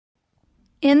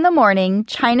In the morning,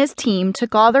 China's team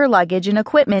took all their luggage and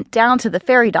equipment down to the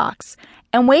ferry docks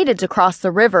and waited to cross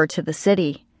the river to the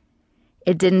city.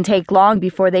 It didn't take long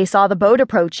before they saw the boat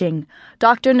approaching.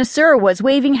 Dr. Nasur was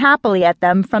waving happily at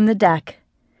them from the deck.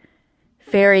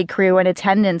 Ferry crew and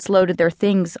attendants loaded their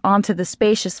things onto the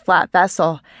spacious flat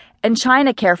vessel, and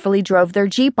China carefully drove their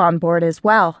jeep on board as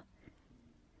well.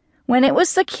 When it was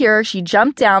secure, she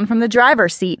jumped down from the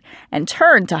driver's seat and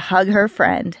turned to hug her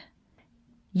friend.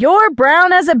 "You're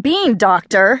brown as a bean,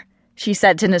 Doctor," she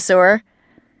said to Nasur.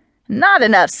 "Not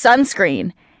enough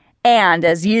sunscreen. And,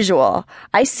 as usual,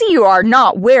 I see you are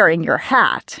not wearing your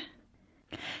hat."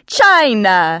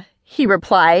 "China," he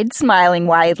replied, smiling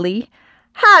widely.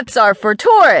 "Hats are for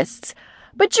tourists.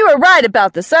 But you are right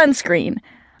about the sunscreen.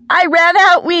 I ran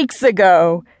out weeks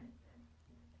ago."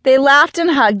 They laughed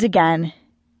and hugged again.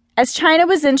 As China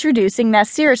was introducing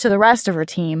Nasir to the rest of her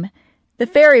team, the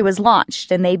ferry was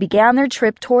launched and they began their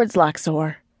trip towards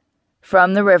Luxor.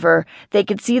 From the river, they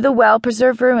could see the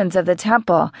well-preserved ruins of the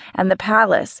temple and the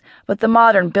palace, but the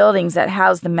modern buildings that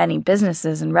housed the many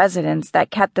businesses and residents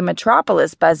that kept the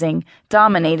metropolis buzzing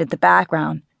dominated the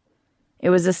background. It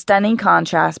was a stunning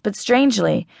contrast, but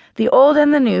strangely, the old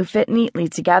and the new fit neatly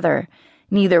together,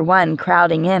 neither one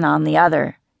crowding in on the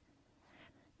other.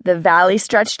 The valley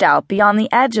stretched out beyond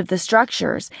the edge of the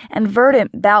structures and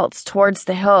verdant belts towards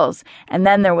the hills, and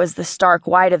then there was the stark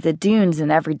white of the dunes in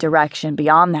every direction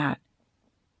beyond that.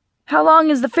 "How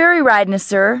long is the ferry ride,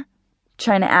 Nasur?"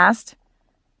 China asked.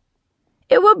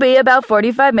 "It will be about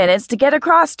 45 minutes to get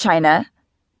across, China,"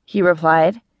 he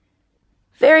replied.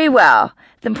 "Very well,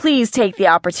 then please take the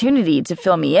opportunity to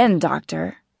fill me in,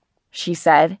 Doctor," she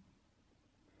said.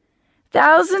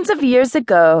 Thousands of years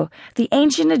ago, the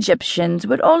ancient Egyptians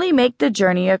would only make the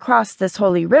journey across this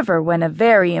holy river when a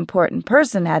very important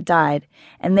person had died,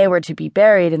 and they were to be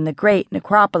buried in the great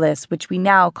necropolis which we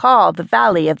now call the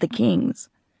Valley of the Kings.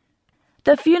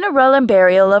 The funeral and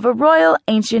burial of a royal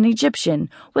ancient Egyptian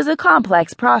was a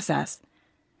complex process.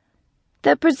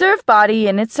 The preserved body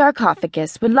in its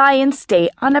sarcophagus would lie in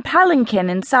state on a palanquin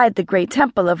inside the great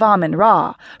temple of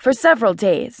Amun-Ra for several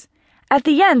days, at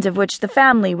the end of which the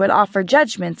family would offer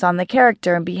judgments on the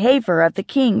character and behavior of the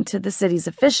king to the city's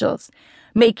officials,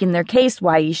 making their case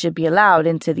why he should be allowed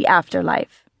into the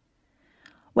afterlife.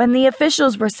 When the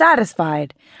officials were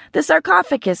satisfied, the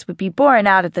sarcophagus would be borne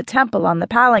out of the temple on the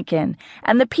palanquin,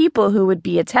 and the people who would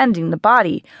be attending the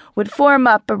body would form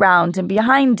up around and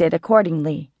behind it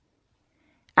accordingly.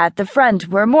 At the front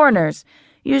were mourners,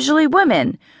 usually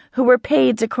women, who were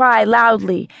paid to cry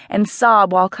loudly and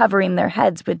sob while covering their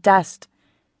heads with dust.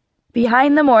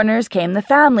 Behind the mourners came the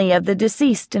family of the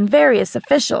deceased and various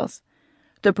officials.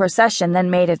 The procession then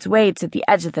made its way to the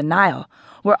edge of the Nile,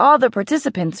 where all the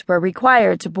participants were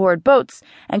required to board boats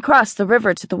and cross the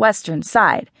river to the western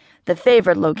side, the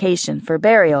favored location for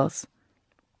burials.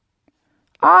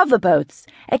 All the boats,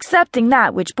 excepting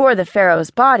that which bore the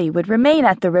pharaoh's body, would remain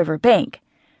at the river bank.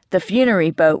 The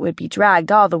funerary boat would be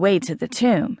dragged all the way to the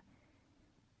tomb.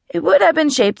 It would have been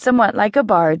shaped somewhat like a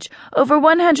barge, over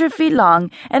 100 feet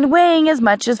long and weighing as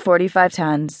much as 45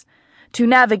 tons. To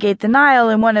navigate the Nile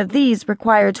in one of these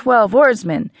required 12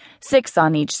 oarsmen, 6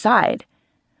 on each side.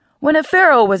 When a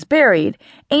pharaoh was buried,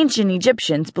 ancient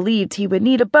Egyptians believed he would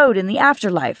need a boat in the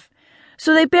afterlife,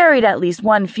 so they buried at least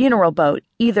one funeral boat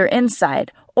either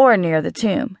inside or near the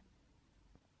tomb.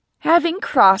 Having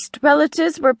crossed,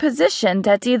 relatives were positioned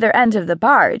at either end of the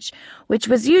barge, which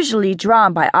was usually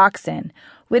drawn by oxen,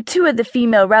 with 2 of the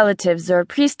female relatives or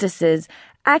priestesses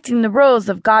acting the roles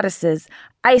of goddesses,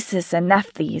 Isis and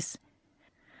Nephthys.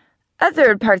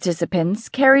 Other participants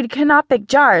carried canopic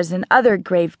jars and other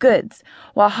grave goods,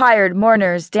 while hired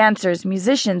mourners, dancers,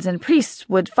 musicians, and priests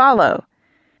would follow.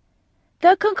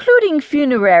 The concluding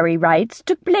funerary rites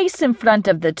took place in front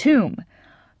of the tomb.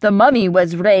 The mummy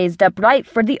was raised upright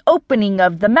for the opening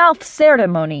of the mouth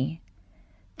ceremony.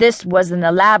 This was an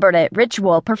elaborate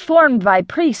ritual performed by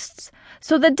priests,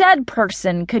 so the dead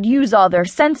person could use all their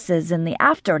senses in the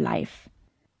afterlife.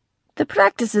 The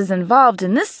practices involved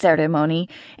in this ceremony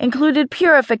included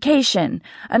purification,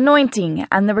 anointing,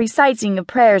 and the reciting of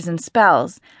prayers and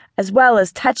spells, as well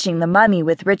as touching the mummy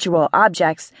with ritual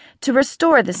objects to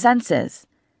restore the senses.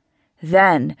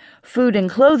 Then, food and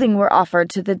clothing were offered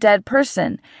to the dead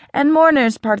person, and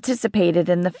mourners participated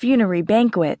in the funerary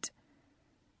banquet.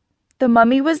 The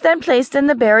mummy was then placed in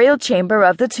the burial chamber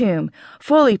of the tomb,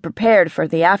 fully prepared for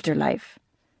the afterlife.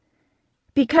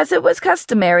 Because it was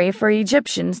customary for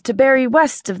Egyptians to bury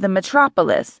west of the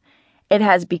metropolis, it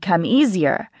has become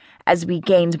easier, as we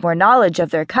gained more knowledge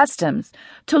of their customs,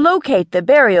 to locate the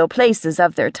burial places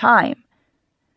of their time.